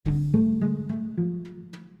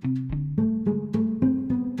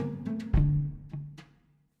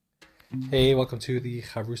Hey, welcome to the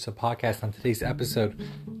Chavrusa podcast. On today's episode,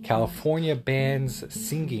 California bans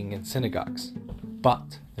singing in synagogues,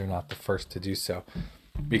 but they're not the first to do so.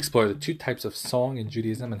 We explore the two types of song in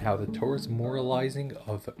Judaism and how the Torah's moralizing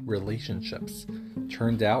of relationships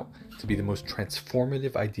turned out to be the most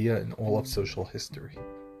transformative idea in all of social history.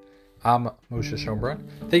 I'm Moshe Shomron.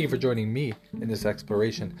 Thank you for joining me in this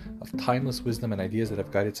exploration of timeless wisdom and ideas that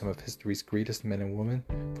have guided some of history's greatest men and women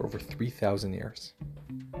for over 3,000 years.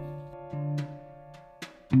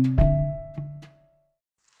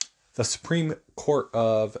 The Supreme Court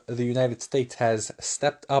of the United States has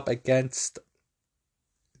stepped up against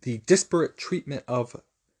the disparate treatment of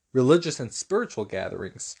religious and spiritual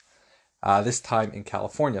gatherings, this time in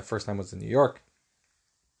California. First time was in New York.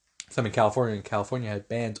 Some in California, and California had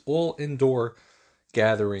banned all indoor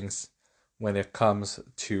gatherings when it comes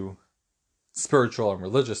to spiritual and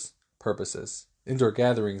religious purposes. Indoor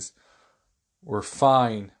gatherings were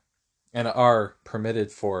fine and are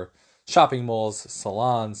permitted for shopping malls,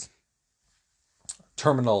 salons,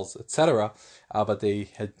 terminals, etc., but they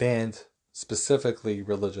had banned specifically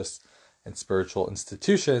religious and spiritual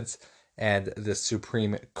institutions, and the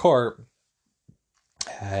Supreme Court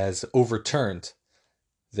has overturned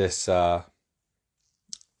this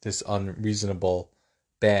unreasonable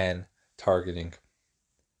ban targeting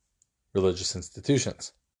religious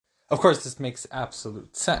institutions. Of course, this makes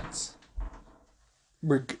absolute sense.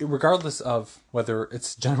 Regardless of whether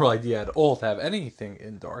it's a general idea at all to have anything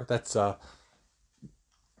indoor, that's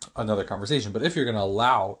another conversation. But if you're going to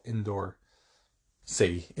allow indoor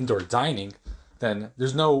dining, then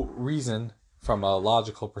there's no reason from a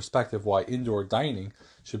logical perspective why indoor dining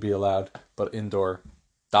should be allowed, but indoor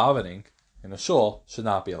davening in a shul should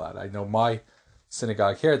not be allowed. I know my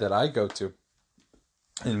synagogue here that I go to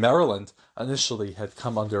in Maryland initially had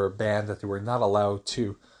come under a ban that they were not allowed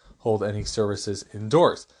to hold any services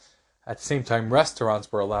indoors. At the same time,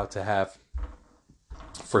 restaurants were allowed to have,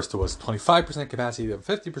 first it was 25% capacity, then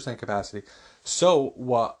 50% capacity. So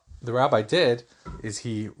what the rabbi did is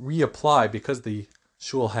he reapplied, because the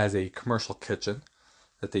shul has a commercial kitchen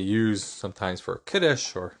that they use sometimes for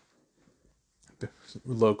kiddush or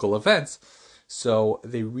local events. So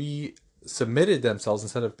they resubmitted themselves,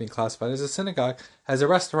 instead of being classified as a synagogue, as a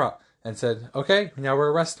restaurant, and said, okay, now we're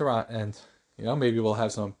a restaurant, and maybe we'll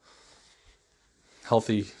have some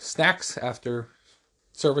healthy snacks after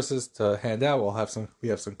services to hand out. We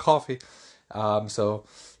have some coffee. So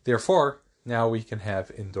therefore, now we can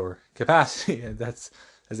have indoor capacity, and that's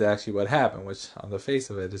actually what happened, which on the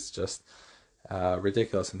face of it is just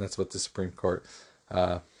ridiculous, and that's what the Supreme Court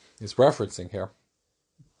is referencing here.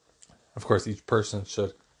 Of course, each person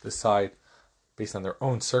should decide based on their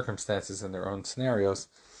own circumstances and their own scenarios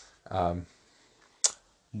how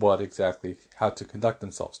to conduct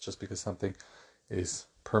themselves. Just because something is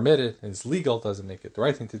permitted and is legal doesn't make it the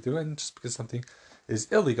right thing to do, and just because something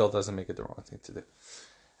is illegal doesn't make it the wrong thing to do.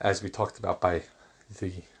 As we talked about by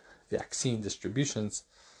the vaccine distributions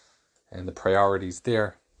and the priorities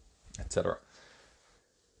there, etc.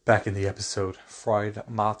 Back in the episode, fried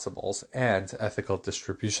matzo balls and ethical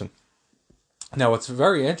distribution. Now, what's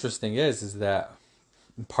very interesting is that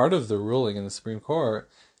part of the ruling in the Supreme Court,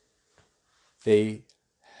 they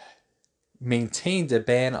maintained a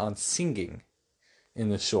ban on singing in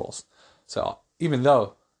the shuls. So even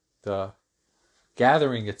though the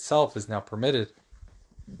gathering itself is now permitted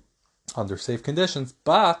under safe conditions,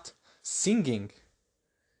 but singing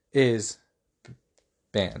is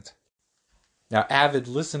banned. Now, avid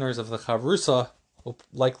listeners of the Chavrusa will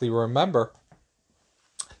likely remember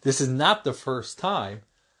this is not the first time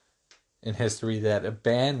in history that a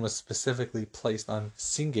ban was specifically placed on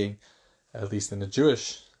singing, at least in the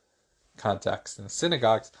Jewish context, in the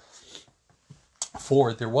synagogues.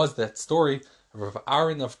 For there was that story of Rav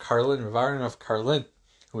Aaron of Karlin,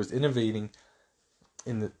 who was innovating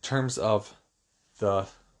in the terms of the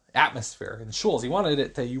atmosphere in shuls. He wanted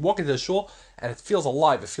it that you walk into the shul and it feels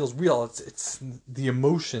alive, it feels real. It's the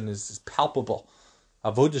emotion is palpable.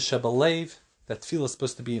 Avodah shebalev, that feel is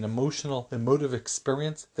supposed to be an emotive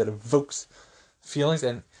experience that evokes feelings,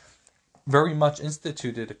 and very much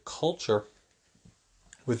instituted a culture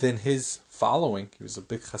within his following. He was a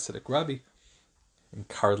big Hasidic rabbi in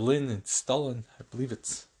Karlin and Stalin, I believe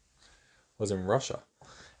was in Russia,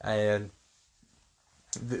 and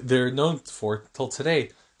they're known for, till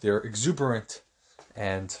today, their exuberant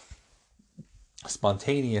and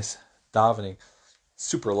spontaneous davening.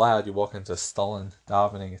 Super loud. You walk into Stalin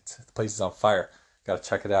davening, the place is on fire. Got to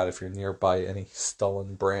check it out if you're nearby any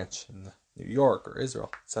Stalin branch in New York or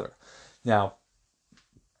Israel, etc. Now,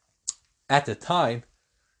 at the time,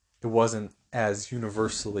 it wasn't as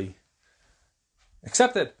universally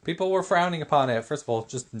accepted. People were frowning upon it. First of all,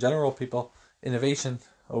 just in general, innovation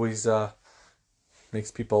always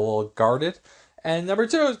makes people a little guarded. And number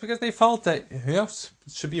two is because they felt that, it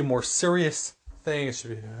should be a more serious thing. It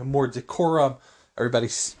should be more decorum.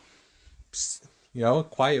 Everybody's,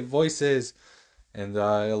 quiet voices and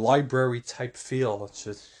a library type feel. It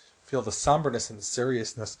should feel the somberness and the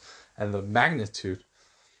seriousness and the magnitude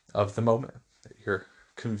of the moment that you're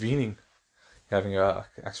convening, having a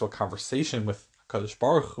actual conversation with Kadosh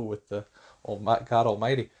Baruch Hu, with the God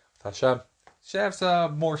Almighty, with Hashem. Should have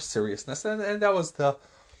some more seriousness, and that was the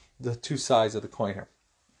two sides of the coin here.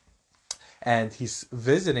 And he's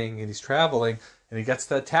visiting and he's traveling, and he gets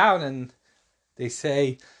to a town, and they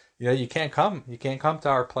say, you can't come to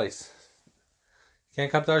our place. You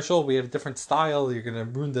can't come to our shul. We have a different style. You're going to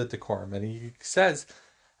ruin the decorum. And he says,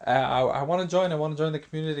 I want to join the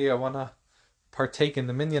community. I want to partake in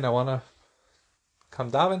the minyan. I want to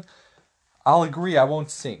come daven. I'll agree. I won't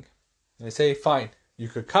sing. And they say, fine, you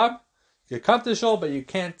could come. You could come to shul, but you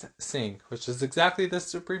can't sing, which is exactly the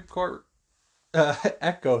Supreme Court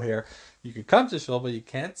echo here. You could come to shul, but you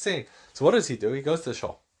can't sing. So what does he do? He goes to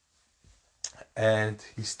shul. And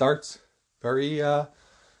he starts very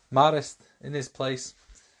modest in his place,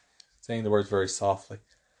 saying the words very softly.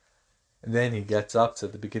 And then he gets up to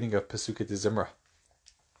the beginning of Pesukei de Zimra,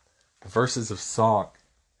 the verses of song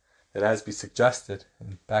that, as we suggested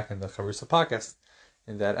back in the Charusa podcast,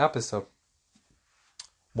 in that episode,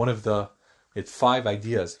 we had 5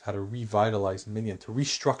 ideas of how to revitalize minyan, to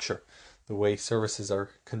restructure the way services are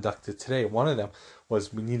conducted today. One of them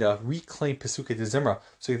was we need to reclaim Pesukei de Zimra.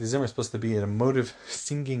 Pesukei de Zimra is supposed to be an emotive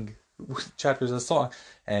singing chapters of the song,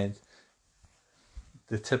 and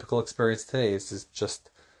the typical experience today is just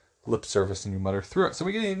lip service and you mutter through it. So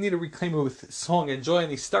we need to reclaim it with song and joy.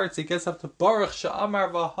 And he gets up to Baruch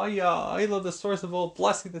Sha'amar V'Haya, Ayla, the source of all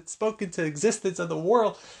blessing that's spoken to existence of the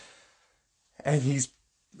world. And he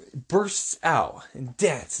bursts out in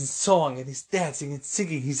dance and song, and he's dancing and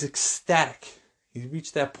singing. He's ecstatic. He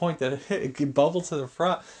reached that point that it can bubble to the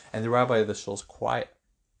front, and the rabbi of the shul is quiet.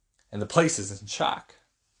 And the place is in shock.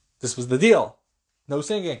 This was the deal. No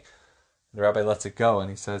singing. The rabbi lets it go,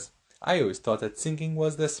 and he says, I always thought that singing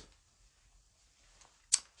was this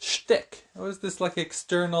shtick. It was this like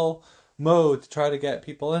external mode to try to get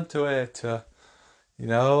people into it, to,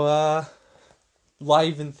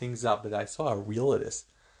 liven things up. But I saw how real it is.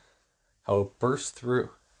 How it burst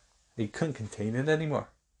through. You couldn't contain it anymore.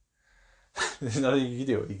 There's nothing you can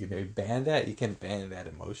do. You can ban that. You can't ban that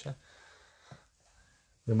emotion.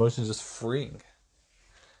 The emotion is just freeing.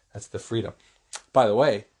 That's the freedom. By the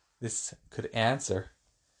way, this could answer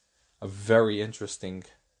a very interesting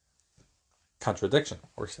contradiction.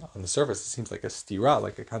 Or on the surface, it seems like a stira,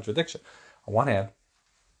 like a contradiction. On one hand,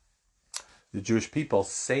 the Jewish people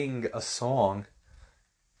sang a song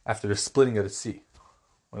after the splitting of the sea.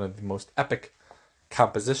 One of the most epic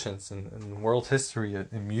compositions in world history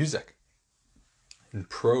in music, in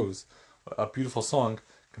prose. A beautiful song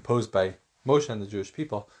composed by Moshe and the Jewish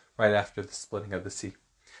people right after the splitting of the sea.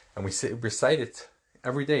 And we recite it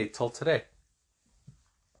every day till today.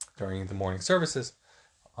 During the morning services,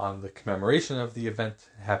 on the commemoration of the event,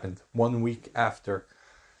 it happened 1 week after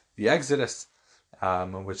the Exodus,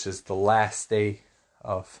 which is the last day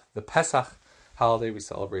of the Pesach holiday. We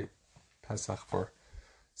celebrate Pesach for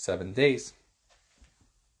 7 days,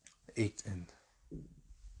 8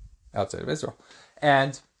 outside of Israel.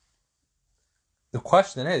 And the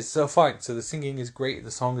question is, so fine, so the singing is great,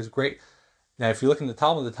 the song is great. Now, if you look in the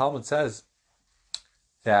Talmud says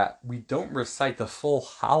that we don't recite the full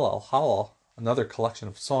Hallel, another collection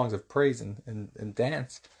of songs of praise and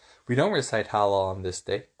dance. We don't recite Hallel on this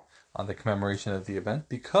day, on the commemoration of the event,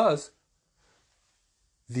 because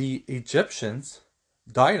the Egyptians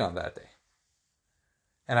died on that day.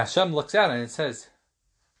 And Hashem looks out and it says,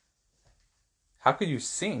 how could you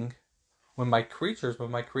sing when my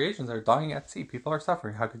creations are dying at sea? People are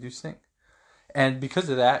suffering. How could you sing? And because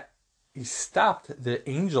of that, he stopped. The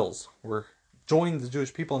angels joined the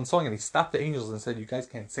Jewish people in song, and he stopped the angels and said, you guys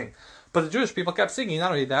can't sing. But the Jewish people kept singing.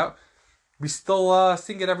 Not only that, we still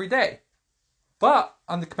sing it every day. But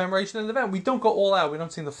on the commemoration of the event, we don't go all out. We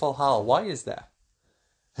don't sing the full Hallel. Why is that?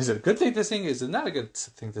 Is it a good thing to sing? Is it not a good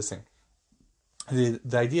thing to sing? The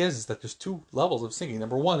idea is that there's 2 levels of singing.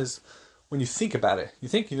 Number 1 is when you think about it. You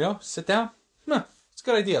think, sit down. It's a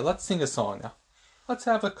good idea. Let's sing a song now. Let's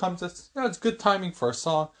have it come to, it's good timing for a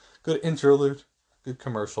song, good interlude, good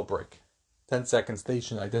commercial break. 10-second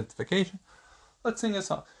station identification. Let's sing a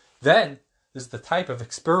song. Then there's the type of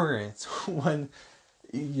experience when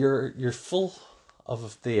you're full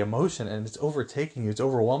of the emotion and it's overtaking you, it's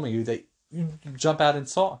overwhelming you, that you jump out in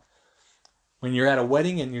song. when you're at a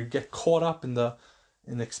wedding and you get caught up in the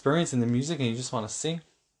experience, in the music, and you just want to sing.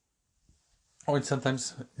 Or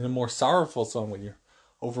sometimes in a more sorrowful song when you're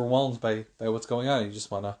overwhelmed by what's going on, and you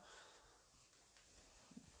just want to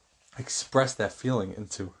express that feeling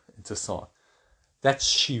into song. That's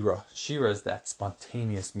shira. Shira is that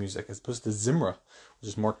spontaneous music, as opposed to zimra, which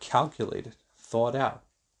is more calculated, thought out,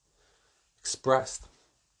 expressed.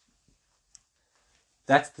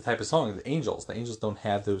 That's the type of song. The angels don't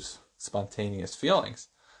have those spontaneous feelings.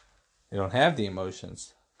 They don't have the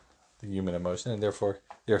emotions, the human emotion, and therefore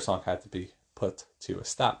their song had to be put to a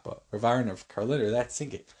stop. But Rav Aaron of Karliner, that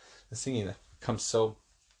singing, the singing that comes so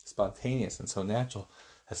spontaneous and so natural,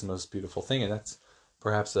 that's the most beautiful thing, and that's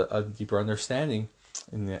perhaps a deeper understanding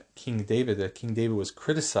in that King David. That King David was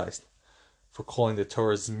criticized for calling the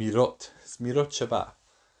Torah Zmirot Shabbat.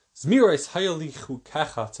 Zmiros hayolichu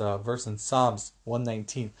kacha. It's a verse in Psalms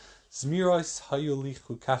 119. Zmiros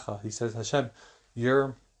hayolichu kacha. He says, Hashem,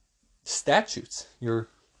 your statutes, your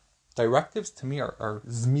directives to me are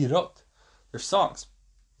zmirot. They're songs.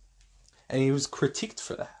 And he was critiqued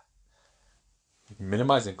for that.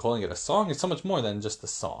 Minimizing calling it a song is so much more than just a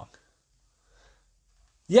song.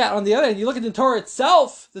 Yeah, on the other hand, you look at the Torah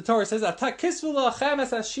itself. The Torah says,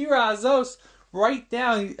 write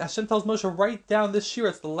down, Hashem tells Moshe, write down this shira.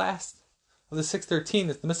 It's the last of the 613.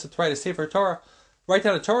 It's the mitzvah to write a Sefer Torah. Write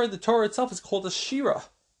down a Torah. The Torah itself is called a shira.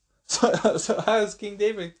 So how is King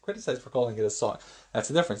David criticized for calling it a song? That's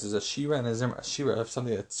the difference. There's a shira and a zimra. A shira of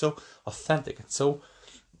something that's so authentic and so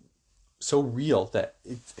real that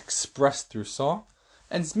it's expressed through song.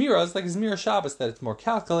 And Zmira is like Zmira Shabbos, that it's more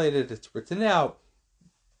calculated, it's written out.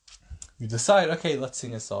 You decide, okay, let's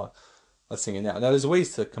sing a song. Let's sing it now. Now there's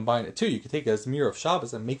ways to combine it too. You could take a Zmira of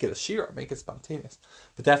Shabbos and make it a Shira, make it spontaneous.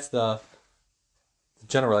 But that's the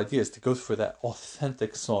general idea, is to go for that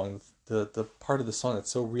authentic song, the part of the song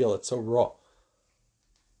that's so real, it's so raw.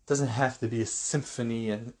 It doesn't have to be a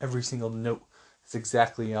symphony and every single note is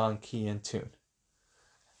exactly on key and tune.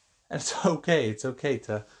 And it's okay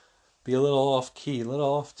to be a little off key, a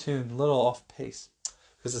little off tune, a little off pace.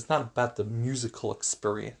 Because it's not about the musical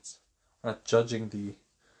experience. We're not judging the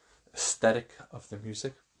aesthetic of the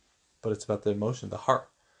music, but it's about the emotion, the heart,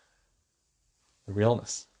 the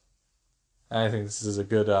realness. And I think this is a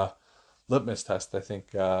good litmus test. I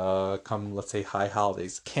think come, let's say, high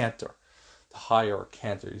holidays, cantor, the higher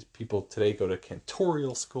cantor. People today go to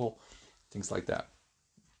cantorial school, things like that.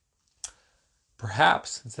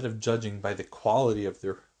 Perhaps, instead of judging by the quality of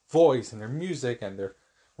their voice and their music and their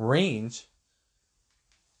range,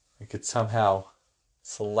 we could somehow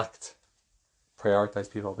prioritize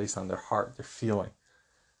people based on their heart, their feeling,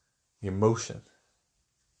 the emotion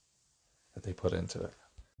that they put into it.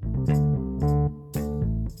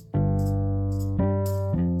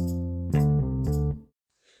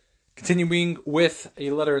 Continuing with a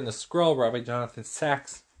letter in the scroll, Rabbi Jonathan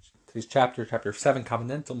Sachs, today's chapter 7,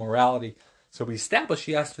 covenantal morality. So we established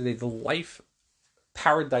yesterday the life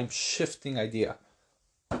paradigm shifting idea,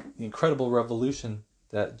 the incredible revolution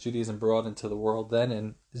that Judaism brought into the world then,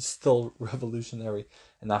 and is still revolutionary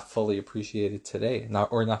and not fully appreciated today,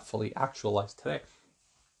 not fully actualized today.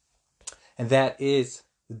 And that is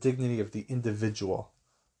the dignity of the individual.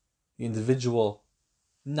 The individual,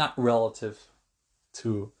 not relative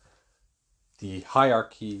to the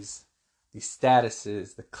hierarchies, the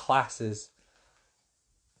statuses, the classes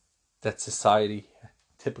that society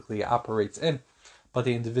typically operates in, but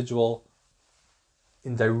the individual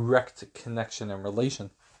in direct connection and relation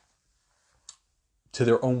to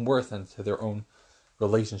their own worth and to their own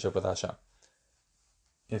relationship with Hashem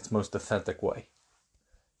in its most authentic way.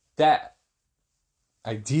 That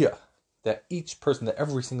idea that each person, that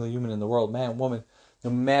every single human in the world, man, woman, no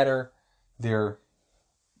matter their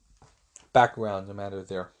background, no matter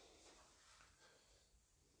their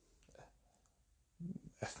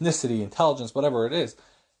ethnicity, intelligence, whatever it is,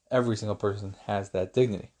 every single person has that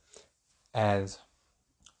dignity. And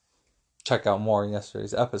check out more in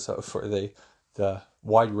yesterday's episode for the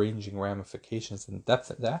wide-ranging ramifications and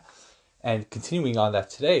depth of that. And continuing on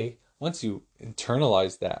that today, once you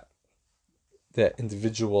internalize that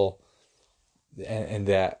individual and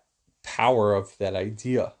that power of that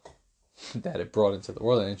idea that it brought into the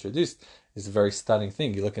world and introduced, is a very stunning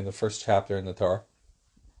thing. You look in the first chapter in the Torah,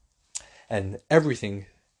 and everything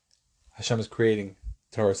Hashem is creating,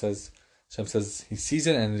 Torah says, Hashem says He sees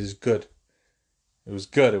it and it is good. It was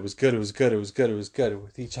good, it was good, it was good, it was good, it was good.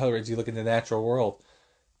 With each other, as you look in the natural world,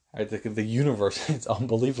 right, the universe, it's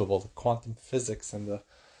unbelievable. The quantum physics and the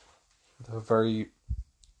very,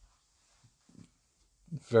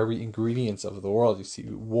 very ingredients of the world. You see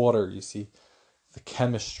water, you see the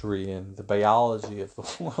chemistry and the biology of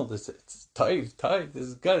the world it's tight. This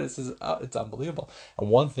is good. It's unbelievable. And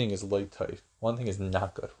one thing is light tight. One thing is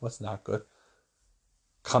not good. What's not good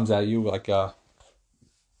comes at you like a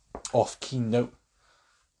off-key note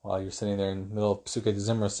while you're sitting there in the middle of Psuke de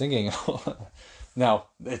Zimra singing. Now,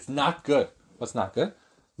 it's not good. What's not good?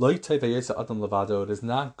 It is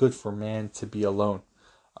not good for man to be alone.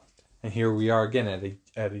 And here we are again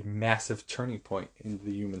at a massive turning point in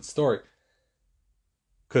the human story.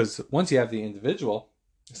 Because once you have the individual,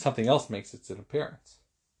 something else makes its appearance.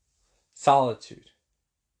 Solitude.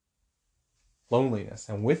 Loneliness.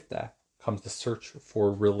 And with that comes the search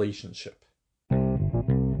for relationship.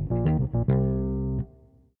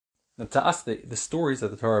 Now to us, the stories of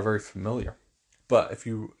the Torah are very familiar. But if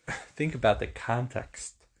you think about the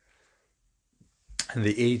context and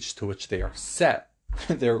the age to which they are set,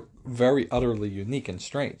 they're very utterly unique and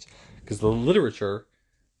strange. Because the literature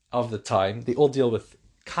of the time, they all deal with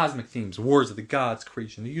cosmic themes, wars of the gods,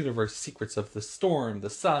 creation of the universe, secrets of the storm, the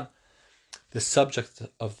sun. The subject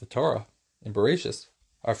of the Torah in Bereshit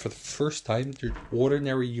are for the first time, they're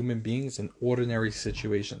ordinary human beings in ordinary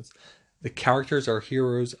situations. The characters are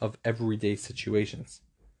heroes of everyday situations.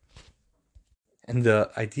 And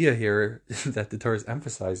the idea here that the Torah is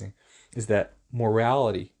emphasizing is that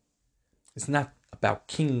morality is not about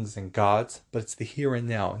kings and gods, but it's the here and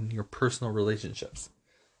now in your personal relationships,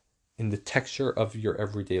 in the texture of your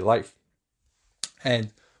everyday life.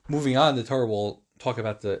 And moving on, the Torah will talk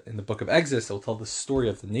about in the book of Exodus, it will tell the story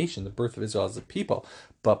of the nation, the birth of Israel as a people,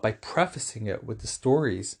 but by prefacing it with the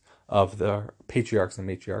stories of the patriarchs and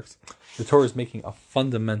matriarchs, the Torah is making a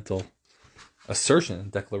fundamental assertion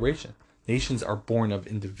and declaration. Nations are born of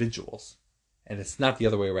individuals, and it's not the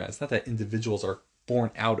other way around. It's not that individuals are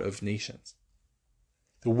born out of nations.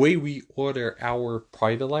 The way we order our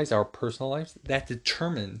private lives, our personal lives, that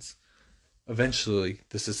determines eventually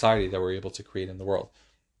the society that we're able to create in the world.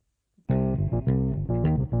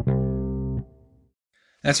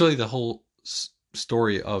 That's really the whole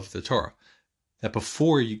story of the Torah. That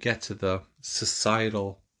before you get to the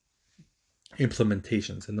societal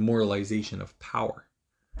implementations and the moralization of power,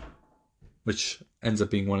 which ends up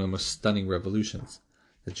being one of the most stunning revolutions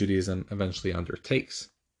that Judaism eventually undertakes.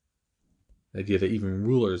 The idea that even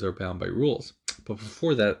rulers are bound by rules. But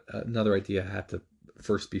before that, another idea had to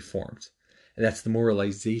first be formed. And that's the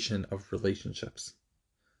moralization of relationships.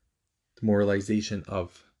 The moralization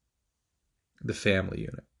of the family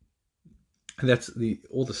unit. And that's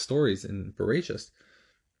all the stories in Bereshit.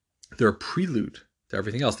 They're a prelude to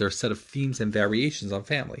everything else. They're a set of themes and variations on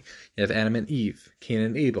family. You have Adam and Eve, Cain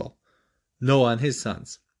and Abel, Noah and his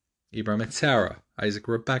sons, Abraham and Sarah, Isaac,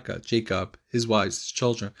 Rebekah, Jacob, his wives, his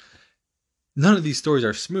children. None of these stories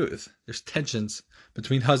are smooth. There's tensions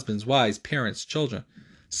between husbands, wives, parents, children,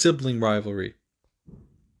 sibling rivalry.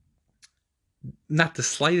 Not the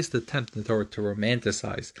slightest attempt in the Torah to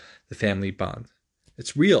romanticize the family bond.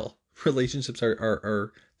 It's real. Relationships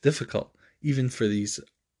are difficult, even for these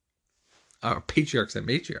patriarchs and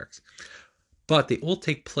matriarchs. But they all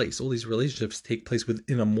take place, all these relationships take place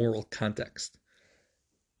within a moral context.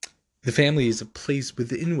 The family is a place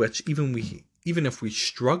within which, even if we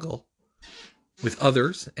struggle with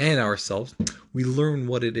others and ourselves, we learn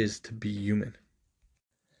what it is to be human.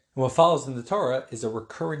 And what follows in the Torah is a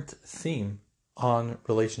recurrent theme on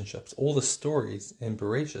relationships. All the stories in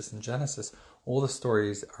Bereshit and Genesis, all the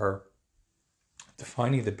stories are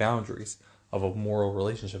defining the boundaries of a moral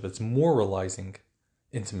relationship. It's moralizing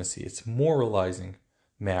intimacy. It's moralizing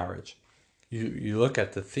marriage. You look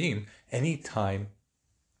at the theme, anytime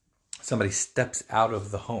somebody steps out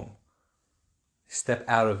of the home, step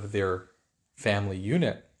out of their family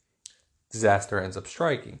unit, disaster ends up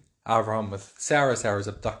striking. Avraham with Sarah. Sarah is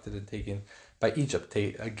abducted and taken by Egypt.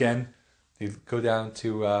 Again, they go down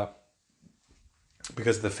to,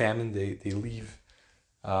 because of the famine, they leave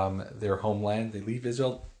their homeland. They leave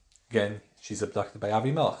Israel. Again, she's abducted by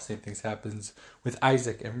Avimelech. Same thing happens with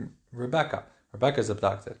Isaac and Rebekah. Rebekah is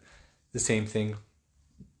abducted. The same thing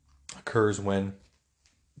occurs when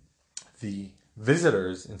the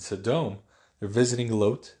visitors in Sodom, they're visiting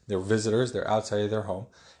Lot. They're visitors. They're outside of their home.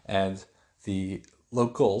 And the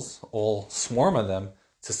locals all swarm on them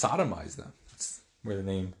to sodomize them. That's where the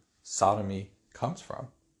name sodomy comes from.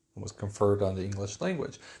 It was conferred on the English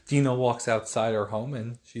language. Dinah walks outside her home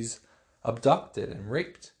and she's abducted and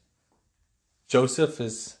raped. Joseph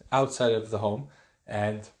is outside of the home,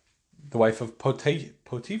 and the wife of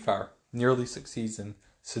Potiphar nearly succeeds in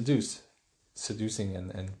seducing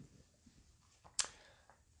and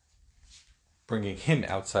bringing him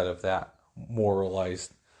outside of that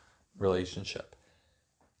moralized relationship.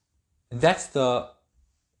 And that's the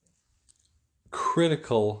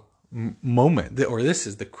critical moment, or this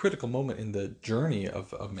is the critical moment in the journey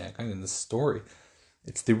of mankind in this story.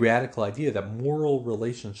 It's the radical idea that moral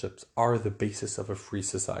relationships are the basis of a free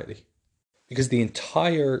society. Because the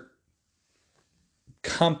entire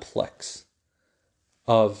complex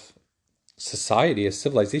of society, a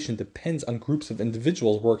civilization, depends on groups of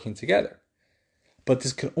individuals working together. But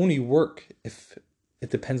this can only work if it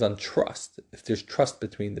depends on trust, if there's trust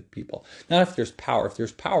between the people. Not if there's power. If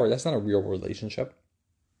there's power, that's not a real relationship.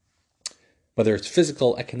 Whether it's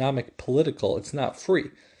physical, economic, political, it's not free.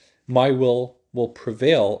 My will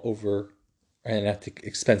prevail over, and at the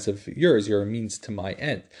expense of yours. You're a means to my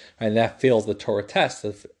end. And that fails the Torah test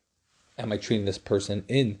of, am I treating this person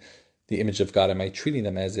in the image of God? Am I treating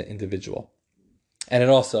them as an individual? And it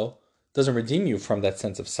also doesn't redeem you from that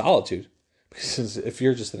sense of solitude. Because if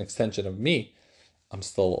you're just an extension of me, I'm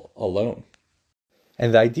still alone.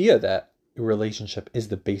 And the idea that a relationship is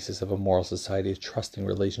the basis of a moral society, a trusting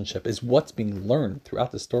relationship, is what's being learned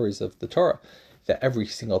throughout the stories of the Torah. That every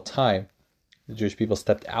single time the Jewish people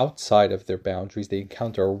stepped outside of their boundaries, they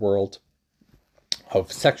encounter a world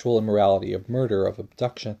of sexual immorality, of murder, of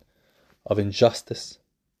abduction, of injustice.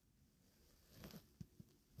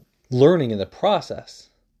 Learning in the process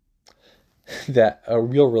that a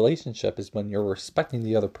real relationship is when you're respecting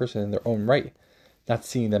the other person in their own right, not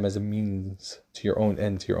seeing them as a means to your own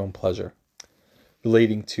end, to your own pleasure.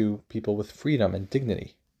 Relating to people with freedom and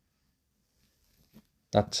dignity.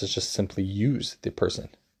 Not to just simply use the person.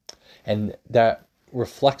 And that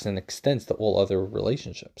reflects and extends to all other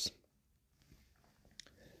relationships.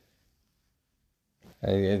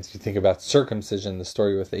 And if you think about circumcision, the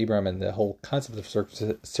story with Abraham and the whole concept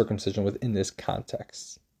of circumcision within this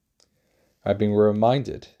context, I'm being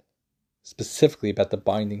reminded specifically about the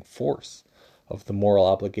binding force of the moral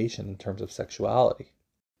obligation in terms of sexuality.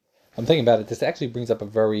 I'm thinking about it, this actually brings up a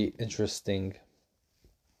very interesting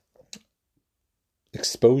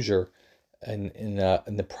exposure in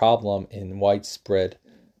the problem in widespread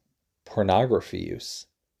pornography use.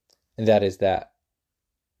 And that is that,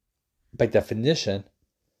 by definition,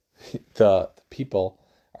 the people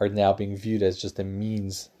are now being viewed as just a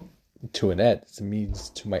means to an end. It's a means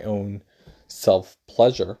to my own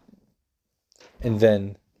self-pleasure. And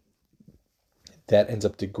then that ends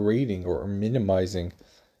up degrading or minimizing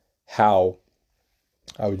how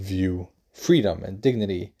I would view freedom and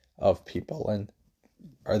dignity of people. And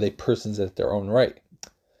are they persons at their own right?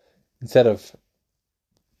 Instead of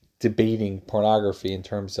debating pornography in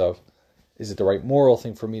terms of, is it the right moral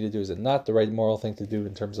thing for me to do? Is it not the right moral thing to do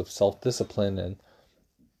in terms of self-discipline and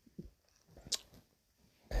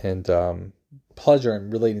pleasure,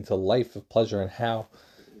 and relating to life of pleasure and how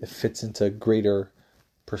it fits into a greater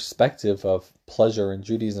perspective of pleasure in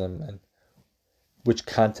Judaism, and which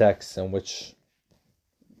contexts and which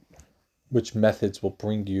methods will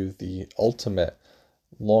bring you the ultimate,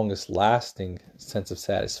 longest lasting sense of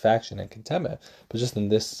satisfaction and contentment. But just in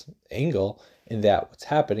this angle, in that what's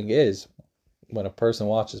happening is, when a person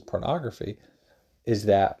watches pornography, is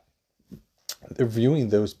that they're viewing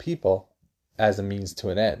those people as a means to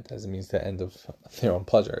an end, as a means to the end of their own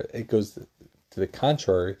pleasure. It goes to the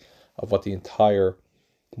contrary of what the entire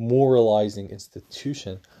moralizing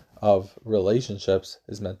institution of relationships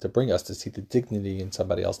is meant to bring us, to see the dignity in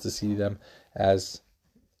somebody else, to see them as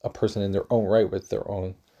a person in their own right with their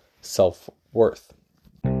own self-worth.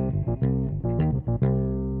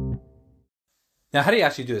 Now, how do you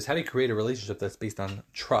actually do this? How do you create a relationship that's based on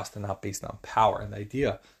trust and not based on power? And the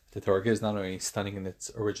idea that the Torah is not only stunning in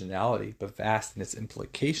its originality, but vast in its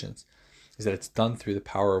implications, is that it's done through the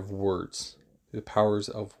power of words. Through the powers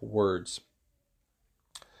of words.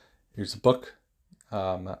 Here's a book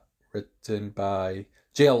written by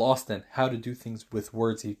J.L. Austin, How to Do Things with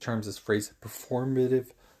Words. He terms this phrase performative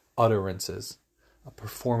utterances. A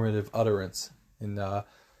performative utterance. In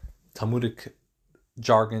Talmudic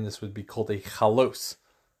jargon, this would be called a chalos,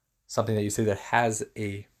 something that you say that has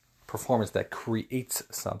a performance, that creates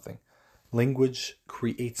something. Language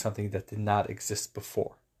creates something that did not exist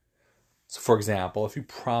before. So, for example, if you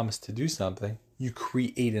promise to do something, you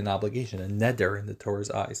create an obligation, a neder in the Torah's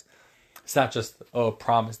eyes. It's not just a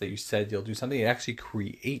promise that you said you'll do something. It actually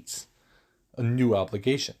creates a new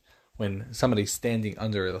obligation. When somebody standing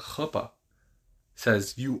under the chuppah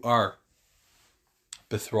says, you are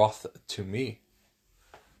betrothed to me,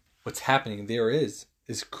 what's happening there is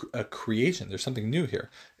a creation. There's something new here.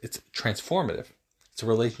 It's transformative. It's a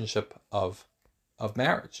relationship of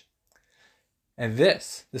marriage. And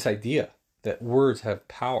this idea that words have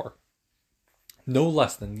power, no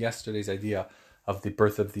less than yesterday's idea of the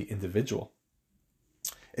birth of the individual.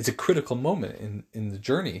 It's a critical moment in the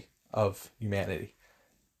journey of humanity.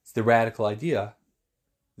 It's the radical idea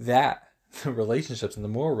that the relationships and the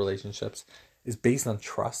moral relationships is based on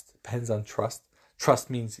trust, depends on trust. Trust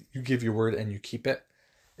means you give your word and you keep it.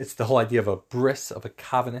 It's the whole idea of a bris, of a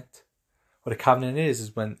covenant. What a covenant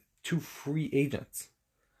is when two free agents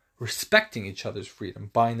respecting each other's freedom,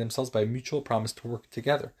 bind themselves by a mutual promise to work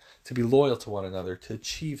together, to be loyal to one another, to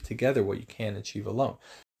achieve together what you can't achieve alone.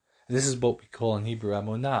 And this is what we call in Hebrew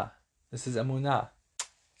emunah. This is emunah.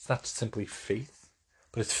 It's not simply faith,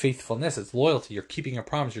 but it's faithfulness. It's loyalty. You're keeping your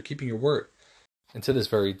promise. You're keeping your word. And to this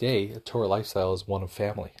very day, a Torah lifestyle is one of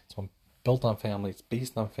family. It's one built on family. It's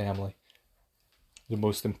based on family. The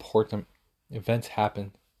most important events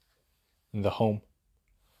happen in the home.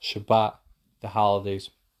 Shabbat, the holidays,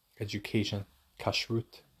 education,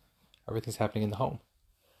 kashrut. Everything's happening in the home.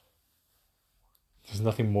 There's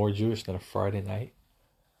nothing more Jewish than a Friday night,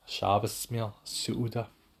 a Shabbos meal, a su'udah,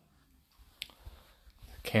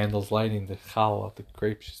 the candles lighting, the challah, the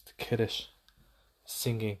grapes, the kiddush,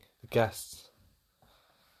 singing, the guests,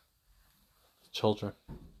 the children.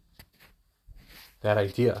 That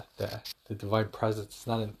idea that the divine presence is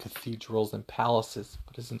not in cathedrals and palaces,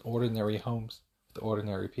 but is in ordinary homes with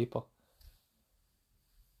ordinary people.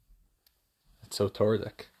 It's so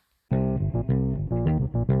Toradic.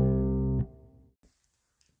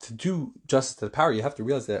 To do justice to the power, you have to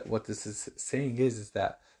realize that what this is saying is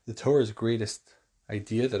that the Torah's greatest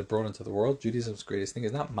idea that it brought into the world, Judaism's greatest thing,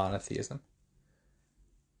 is not monotheism.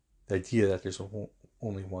 The idea that there's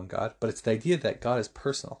only one God, but it's the idea that God is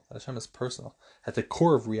personal, that Hashem is personal. At the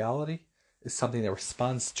core of reality is something that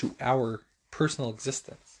responds to our personal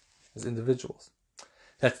existence as individuals.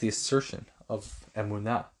 That's the assertion of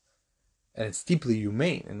emunah. And it's deeply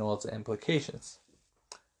humane in all its implications.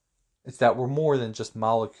 It's that we're more than just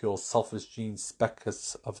molecules, selfish genes,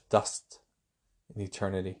 specks of dust in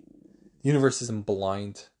eternity. The universe isn't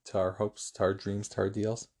blind to our hopes, to our dreams, to our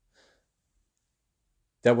ideals.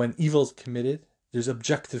 That when evil is committed, there's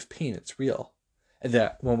objective pain, it's real. And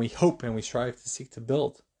that when we hope and we strive to seek to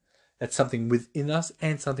build, that's something within us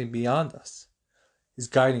and something beyond us is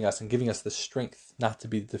guiding us and giving us the strength not to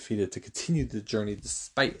be defeated, to continue the journey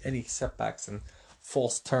despite any setbacks and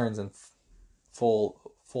false turns and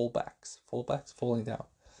falling down.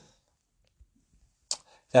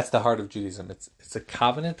 That's the heart of Judaism. It's a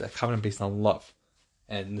covenant based on love.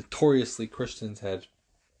 And notoriously Christians had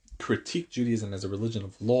critiqued Judaism as a religion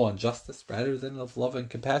of law and justice rather than of love and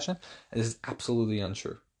compassion. And this is absolutely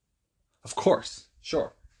untrue. Of course,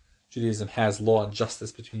 sure, Judaism has law and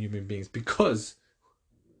justice between human beings because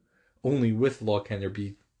only with law can there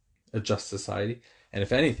be a just society. And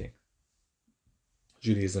if anything,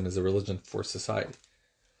 Judaism is a religion for society.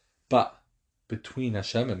 But between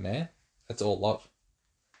Hashem and man, that's all love.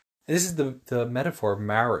 And this is the metaphor of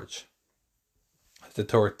marriage. The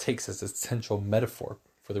Torah takes as a central metaphor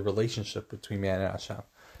for the relationship between man and Hashem.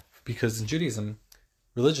 Because in Judaism,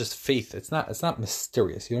 religious faith, it's not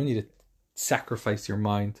mysterious. You don't need to sacrifice your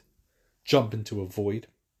mind, jump into a void,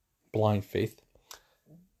 blind faith.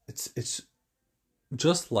 It's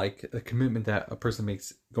just like a commitment that a person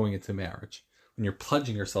makes going into marriage. When you're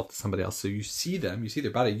pledging yourself to somebody else, so you see them, you see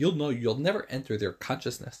their body, you'll know you'll never enter their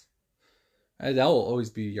consciousness. And that will always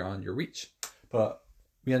be beyond your reach. But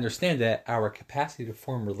we understand that our capacity to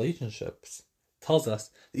form relationships tells us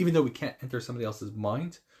that even though we can't enter somebody else's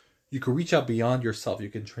mind, you can reach out beyond yourself. You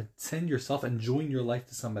can transcend yourself and join your life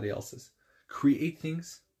to somebody else's. Create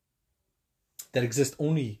things that exist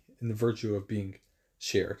only in the virtue of being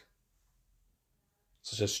shared,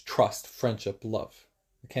 such as trust, friendship, love.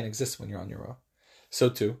 It can't exist when you're on your own. So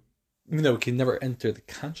too, even though we can never enter the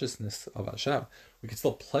consciousness of Hashem, we can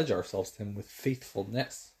still pledge ourselves to Him with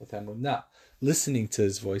faithfulness, with emunah, listening to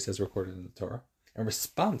His voice as recorded in the Torah, and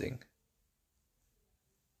responding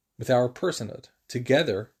with our personhood.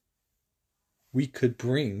 Together, we could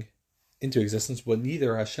bring into existence what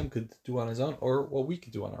neither Hashem could do on His own or what we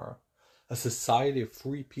could do on our own. A society of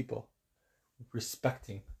free people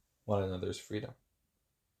respecting one another's freedom.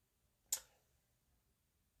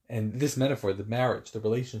 And this metaphor, the marriage, the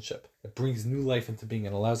relationship, it brings new life into being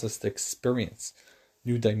and allows us to experience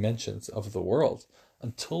new dimensions of the world.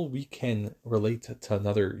 Until we can relate to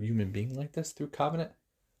another human being like this through covenant,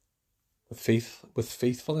 with faith, with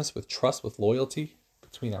faithfulness, with trust, with loyalty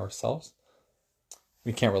between ourselves,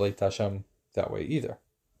 we can't relate to Hashem that way either.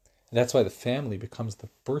 And that's why the family becomes the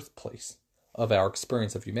birthplace of our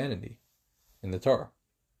experience of humanity in the Torah.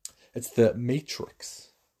 It's the matrix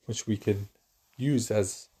which we can use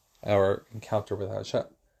as our encounter with Hashem.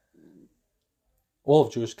 All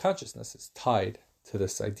of Jewish consciousness is tied to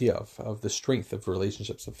this idea of the strength of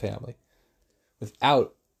relationships of family.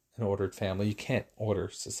 Without an ordered family, you can't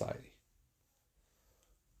order society.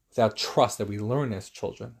 without trust that we learn as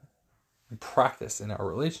children and practice in our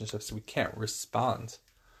relationships, we can't respond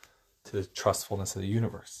to the trustfulness of the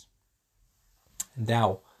universe. And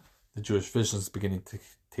now the Jewish vision is beginning to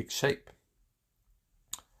take shape.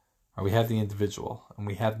 We have the individual, and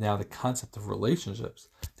we have now the concept of relationships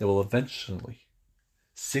that will eventually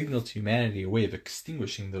signal to humanity a way of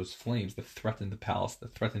extinguishing those flames that threaten the palace,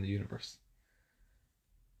 that threaten the universe.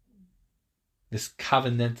 This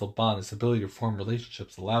covenantal bond, this ability to form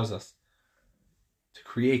relationships, allows us to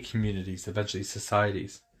create communities, eventually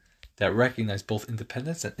societies, that recognize both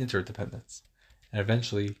independence and interdependence, and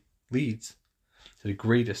eventually leads to the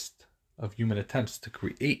greatest of human attempts to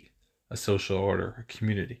create a social order, a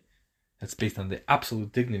community, that's based on the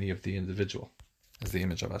absolute dignity of the individual as the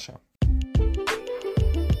image of Hashem.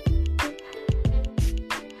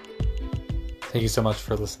 Thank you so much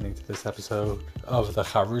for listening to this episode of the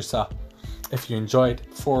Chavrusa. If you enjoyed,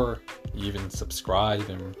 before you even subscribe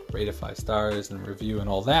and rate it 5 stars and review and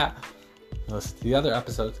all that, and listen to the other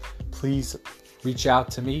episodes, please reach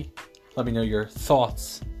out to me. Let me know your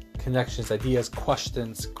thoughts, connections, ideas,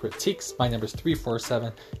 questions, critiques. My number is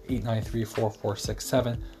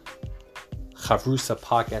 347-893-4467.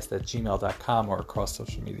 chavrusapodcast@gmail.com or across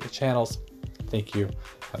social media channels. Thank you.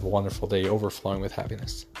 Have a wonderful day overflowing with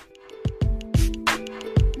happiness.